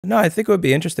No, I think it would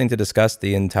be interesting to discuss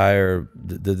the entire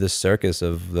this circus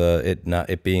of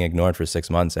it being ignored for 6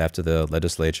 months after the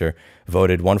legislature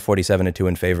voted 147-2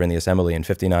 in favor in the Assembly and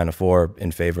 59-4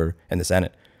 in favor in the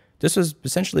Senate. This was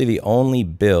essentially the only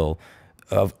bill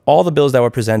of all the bills that were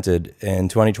presented in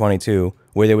 2022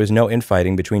 where there was no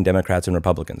infighting between Democrats and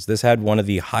Republicans. This had one of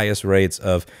the highest rates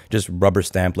of just rubber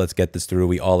stamp, let's get this through,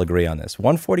 we all agree on this.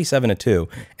 147-2,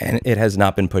 and it has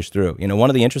not been pushed through. You know, one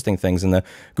of the interesting things in the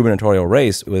gubernatorial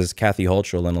race was Kathy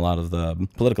Hochul, and a lot of the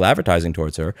political advertising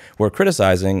towards her were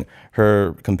criticizing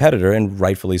her competitor, and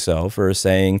rightfully so, for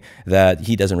saying that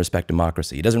he doesn't respect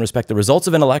democracy. He doesn't respect the results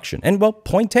of an election. And, well,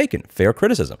 point taken, fair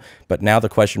criticism. But now the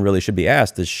question really should be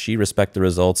asked, does she respect the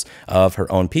results of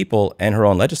her own people and her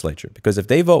own legislature? Because if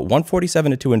they vote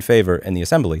 147-2 in favor in the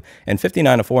Assembly and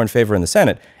 59-4 in favor in the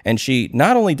Senate, and she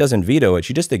not only doesn't veto it,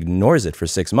 she just ignores it for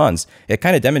 6 months, it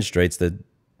kind of demonstrates that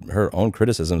her own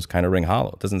criticisms kind of ring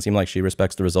hollow. It doesn't seem like she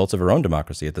respects the results of her own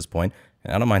democracy at this point.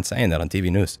 And I don't mind saying that on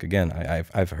TV news. Again,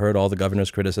 I've heard all the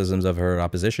governor's criticisms of her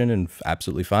opposition, and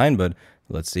absolutely fine, but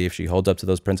let's see if she holds up to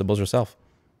those principles herself.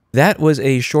 That was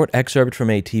a short excerpt from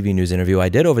a TV news interview I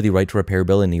did over the right to repair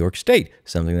bill in New York State,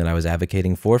 something that I was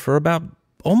advocating for about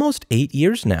almost 8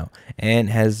 years now, and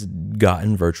has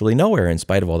gotten virtually nowhere in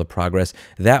spite of all the progress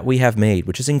that we have made,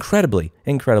 which is incredibly,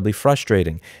 incredibly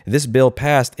frustrating. This bill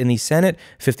passed in the Senate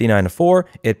 59-4.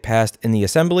 It passed in the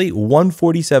Assembly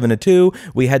 147-2.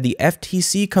 We had the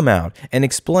FTC come out and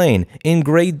explain in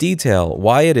great detail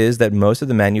why it is that most of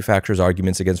the manufacturers'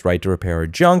 arguments against right to repair are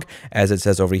junk. As it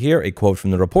says over here, a quote from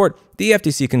the report, the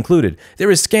FTC concluded, there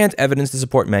is scant evidence to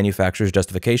support manufacturers'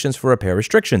 justifications for repair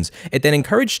restrictions. It then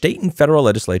encouraged state and federal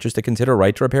legislatures to consider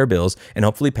right to repair bills and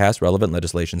hopefully pass relevant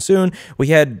legislation soon. We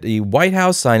had the White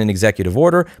House sign an executive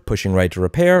order pushing right to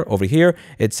repair. Over here,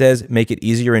 it says make it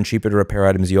easier and cheaper to repair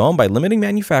items you own by limiting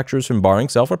manufacturers from borrowing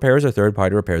self-repairs or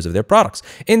third-party repairs of their products.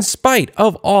 In spite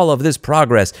of all of this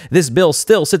progress, this bill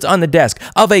still sits on the desk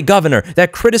of a governor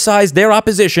that criticized their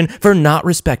opposition for not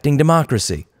respecting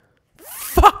democracy.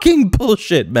 Fucking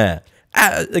bullshit, man.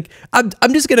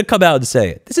 I'm just going to come out and say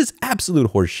it. This is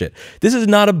absolute horseshit. This is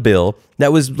not a bill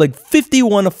that was like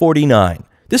 51-49.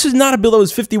 This is not a bill that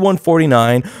was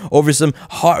 51-49 over some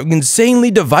insanely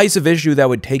divisive issue that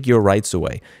would take your rights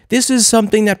away. This is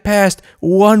something that passed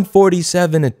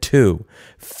 147-2,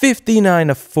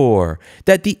 59-4,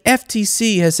 that the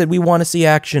FTC has said we want to see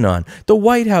action on. The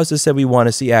White House has said we want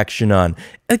to see action on.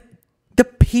 The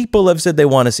people have said they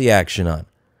want to see action on.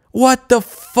 What the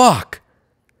fuck?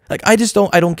 Like, I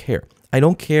don't care. I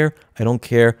don't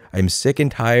care. I'm sick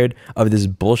and tired of this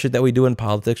bullshit that we do in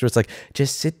politics where it's like,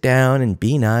 just sit down and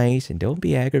be nice and don't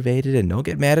be aggravated and don't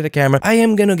get mad at the camera. I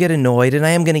am going to get annoyed and I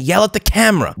am going to yell at the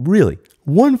camera. Really?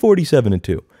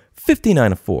 147-2,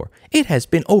 59-4. It has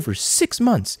been over 6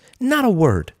 months. Not a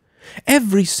word.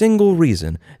 Every single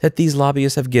reason that these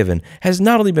lobbyists have given has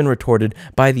not only been retorted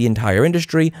by the entire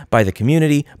industry, by the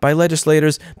community, by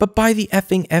legislators, but by the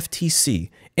effing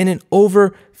FTC in an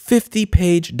over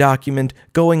 50-page document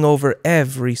going over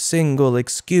every single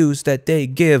excuse that they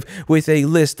give with a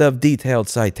list of detailed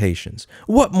citations.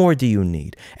 What more do you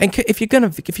need? And if you're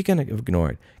gonna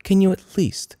ignore it, can you at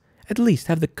least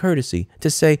have the courtesy to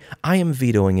say, I am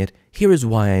vetoing it, here is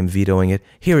why I am vetoing it,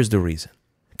 here is the reason.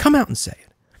 Come out and say it.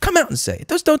 Come out and say it.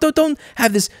 Don't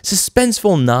have this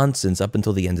suspenseful nonsense up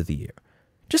until the end of the year.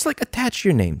 Just like attach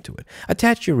your name to it.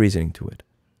 Attach your reasoning to it.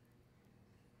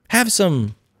 Have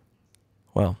some,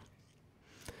 well,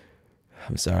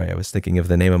 I'm sorry, I was thinking of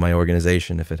the name of my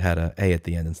organization if it had a A at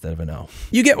the end instead of an O.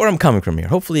 You get where I'm coming from here.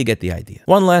 Hopefully you get the idea.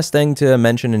 One last thing to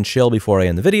mention and chill before I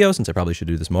end the video, since I probably should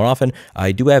do this more often.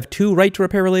 I do have 2 right to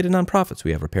repair related nonprofits.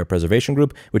 We have Repair Preservation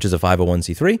Group, which is a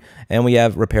 501c3, and we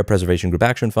have Repair Preservation Group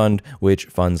Action Fund, which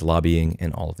funds lobbying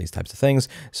and all of these types of things.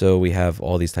 So we have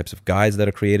all these types of guides that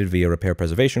are created via Repair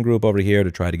Preservation Group over here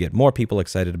to try to get more people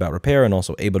excited about repair and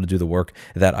also able to do the work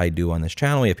that I do on this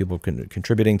channel. We have people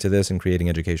contributing to this and creating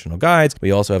educational guides. We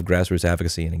also have grassroots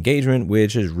advocacy and engagement,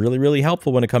 which is really, really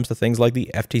helpful when it comes to things like the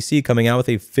FTC coming out with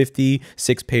a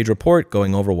 56-page report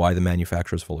going over why the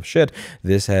manufacturer is full of shit.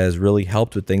 This has really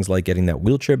helped with things like getting that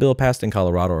wheelchair bill passed in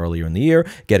Colorado earlier in the year,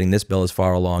 getting this bill as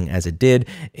far along as it did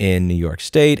in New York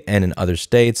State and in other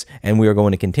states, and we are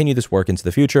going to continue this work into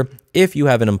the future. If you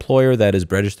have an employer that is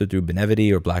registered through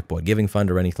Benevity or Black Boy Giving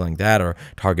Fund or anything like that, or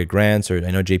Target Grants, or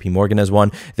I know JP Morgan has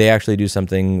one, they actually do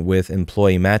something with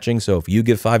employee matching. So if you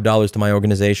give $5 to my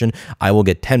organization, I will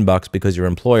get $10 because your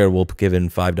employer will give in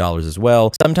 $5 as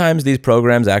well. Sometimes these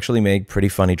programs actually make pretty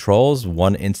funny trolls.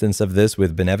 One instance of this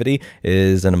with Benevity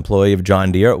is an employee of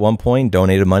John Deere at one point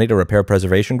donated money to Repair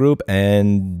Preservation Group,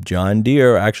 and John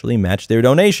Deere actually matched their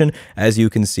donation, as you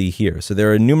can see here. So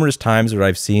there are numerous times where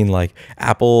I've seen like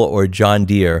Apple or John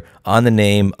Deere on the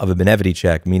name of a Benevity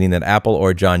check, meaning that Apple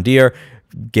or John Deere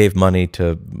gave money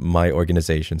to my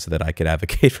organization so that I could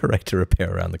advocate for right to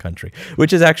repair around the country,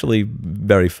 which is actually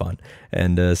very fun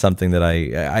and something that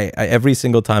I every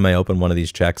single time I open one of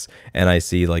these checks and I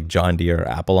see like John Deere or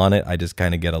Apple on it, I just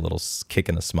kind of get a little kick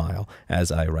and a smile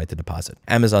as I write the deposit.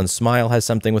 Amazon Smile has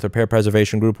something with Repair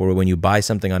Preservation Group where when you buy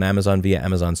something on Amazon via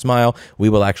Amazon Smile, we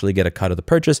will actually get a cut of the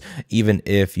purchase even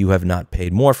if you have not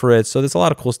paid more for it. So there's a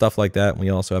lot of cool stuff like that. We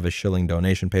also have a shilling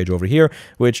donation page over here,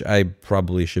 which I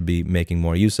probably should be making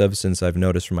more use of, since I've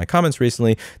noticed from my comments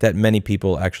recently that many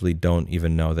people actually don't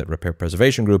even know that Repair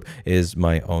Preservation Group is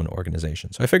my own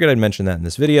organization. So I figured I'd mention that in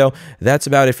this video. That's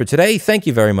about it for today. Thank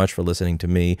you very much for listening to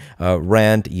me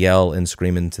rant, yell, and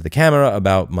scream into the camera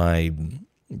about my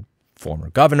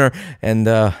former governor. And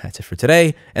that's it for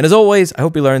today. And as always, I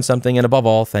hope you learned something. And above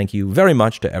all, thank you very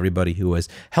much to everybody who has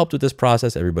helped with this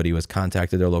process, everybody who has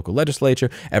contacted their local legislature,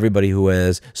 everybody who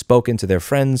has spoken to their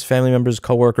friends, family members,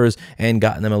 coworkers, and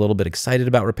gotten them a little bit excited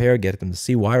about repair, get them to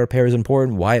see why repair is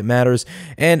important, why it matters.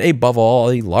 And above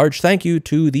all, a large thank you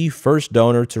to the first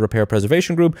donor to Repair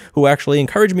Preservation Group, who actually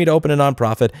encouraged me to open a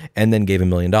nonprofit and then gave $1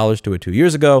 million to it 2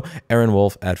 years ago, Aaron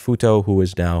Wolf at Futo, who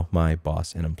is now my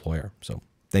boss and employer. So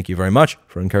thank you very much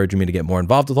for encouraging me to get more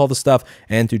involved with all this stuff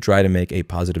and to try to make a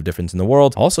positive difference in the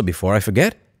world. Also, before I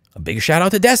forget, a big shout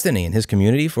out to Destiny and his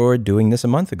community for doing this a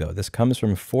month ago. This comes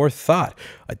from Fourth Thought.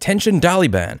 Attention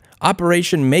Daliban.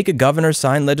 Operation Make a Governor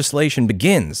Sign Legislation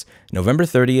begins November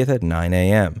 30th at 9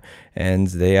 a.m. And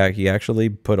he actually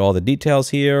put all the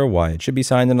details here, why it should be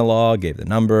signed into law, gave the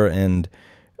number, and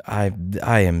I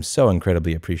am so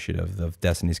incredibly appreciative of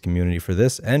Destiny's community for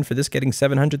this, and for this getting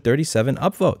 737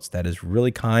 upvotes. That is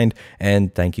really kind,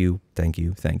 and thank you, thank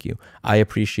you, thank you. I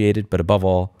appreciate it, but above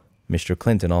all, Mr.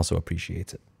 Clinton also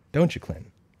appreciates it. Don't you,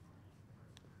 Clinton?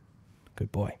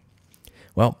 Good boy.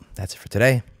 Well, that's it for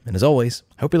today, and as always,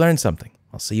 I hope you learned something.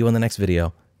 I'll see you in the next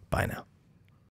video. Bye now.